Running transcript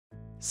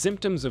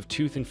Symptoms of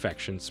tooth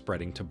infection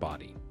spreading to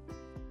body.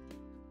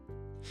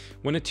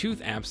 When a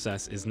tooth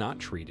abscess is not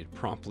treated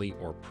promptly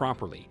or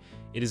properly,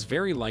 it is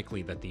very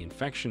likely that the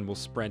infection will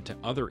spread to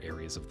other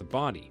areas of the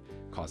body,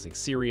 causing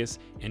serious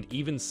and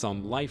even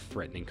some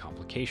life-threatening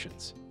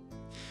complications.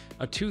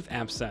 A tooth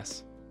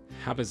abscess,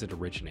 how does it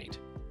originate?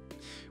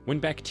 When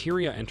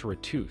bacteria enter a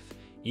tooth,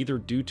 either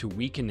due to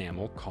weak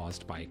enamel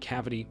caused by a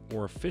cavity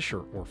or a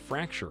fissure or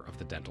fracture of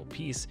the dental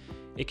piece,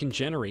 it can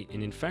generate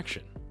an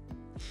infection.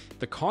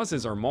 The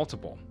causes are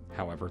multiple,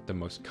 however, the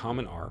most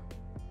common are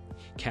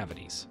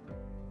cavities,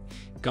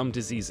 gum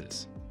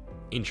diseases,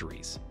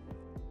 injuries.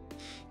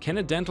 Can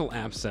a dental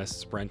abscess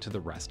spread to the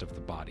rest of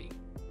the body?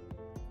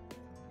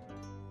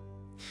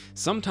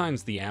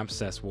 Sometimes the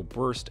abscess will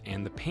burst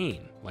and the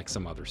pain, like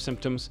some other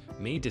symptoms,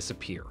 may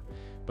disappear,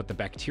 but the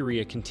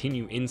bacteria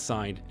continue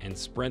inside and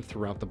spread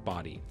throughout the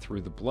body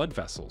through the blood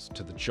vessels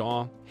to the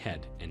jaw,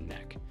 head, and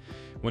neck.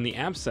 When the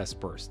abscess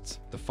bursts,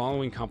 the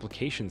following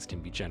complications can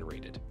be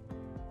generated.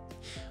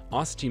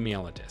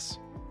 Osteomyelitis,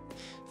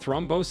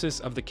 thrombosis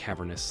of the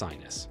cavernous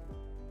sinus,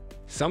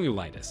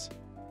 cellulitis,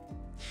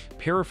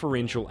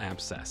 parapharyngeal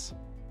abscess,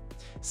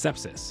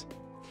 sepsis,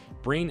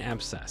 brain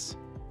abscess,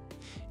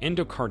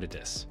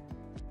 endocarditis.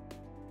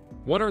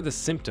 What are the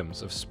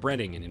symptoms of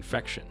spreading an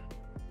infection?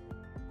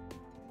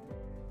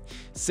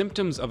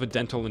 Symptoms of a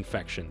dental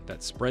infection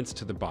that spreads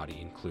to the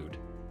body include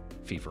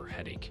fever,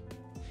 headache,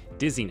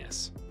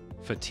 dizziness,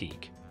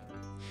 fatigue,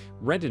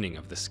 reddening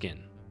of the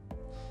skin,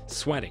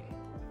 sweating,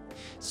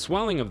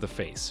 swelling of the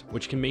face,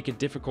 which can make it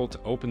difficult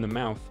to open the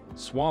mouth,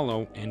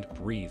 swallow, and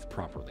breathe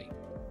properly,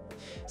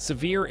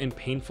 severe and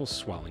painful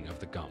swelling of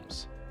the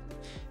gums,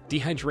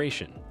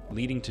 dehydration,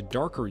 leading to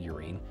darker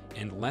urine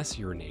and less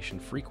urination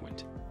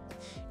frequent,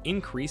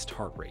 increased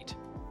heart rate,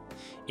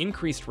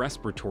 increased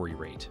respiratory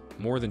rate,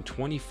 more than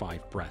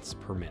 25 breaths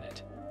per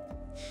minute,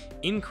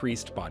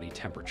 increased body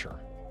temperature,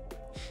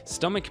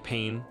 stomach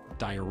pain,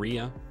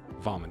 diarrhea,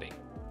 vomiting.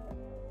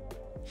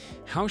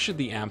 How should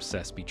the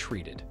abscess be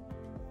treated?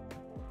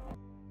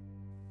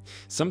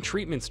 Some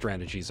treatment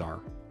strategies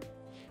are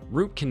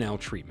root canal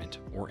treatment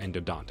or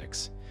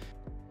endodontics.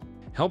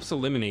 Helps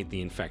eliminate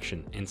the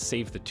infection and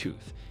save the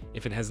tooth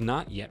if it has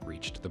not yet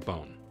reached the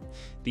bone.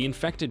 The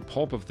infected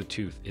pulp of the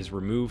tooth is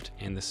removed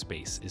and the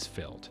space is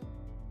filled.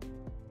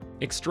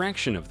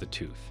 Extraction of the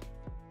tooth.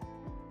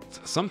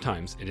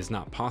 Sometimes it is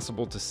not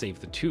possible to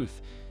save the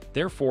tooth,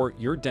 therefore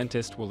your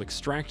dentist will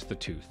extract the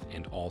tooth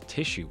and all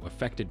tissue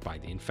affected by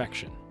the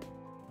infection.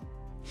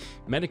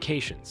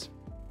 Medications.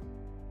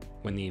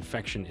 When the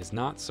infection is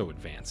not so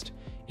advanced,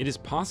 it is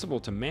possible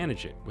to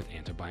manage it with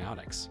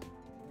antibiotics.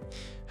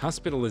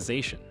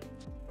 Hospitalization.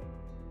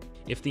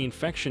 If the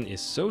infection is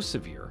so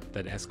severe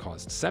that it has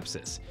caused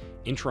sepsis,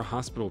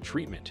 intra-hospital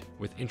treatment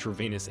with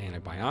intravenous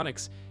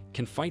antibiotics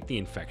can fight the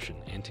infection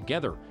and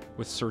together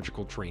with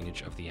surgical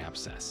drainage of the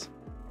abscess.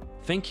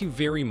 Thank you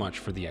very much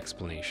for the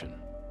explanation.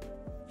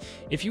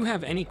 If you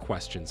have any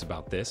questions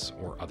about this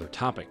or other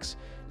topics,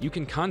 you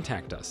can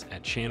contact us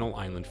at Channel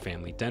Island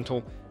Family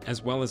Dental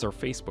as well as our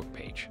Facebook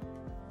page.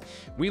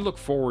 We look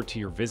forward to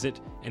your visit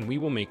and we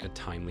will make a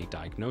timely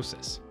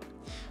diagnosis.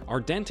 Our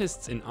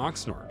dentists in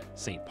Oxnard,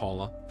 St.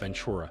 Paula,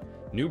 Ventura,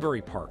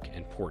 Newbury Park,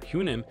 and Port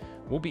Huenham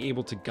will be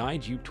able to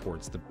guide you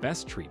towards the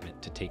best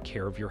treatment to take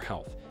care of your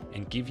health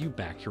and give you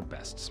back your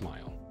best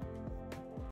smile.